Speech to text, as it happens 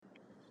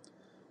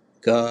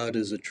God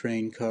is a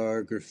train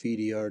car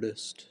graffiti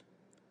artist.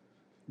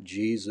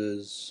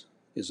 Jesus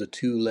is a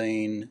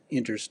two-lane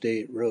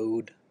interstate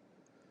road.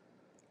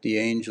 The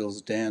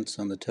angels dance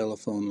on the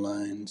telephone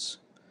lines.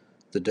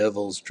 The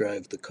devils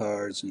drive the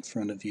cars in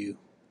front of you.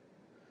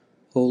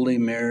 Holy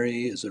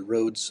Mary is a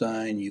road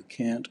sign you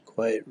can't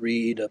quite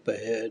read up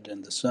ahead,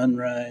 and the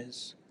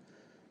sunrise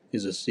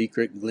is a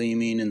secret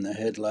gleaming in the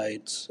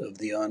headlights of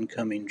the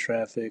oncoming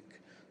traffic,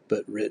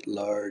 but writ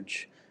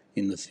large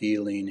in the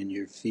feeling in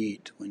your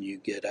feet when you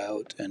get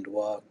out and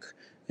walk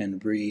and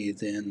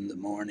breathe in the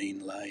morning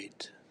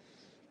light.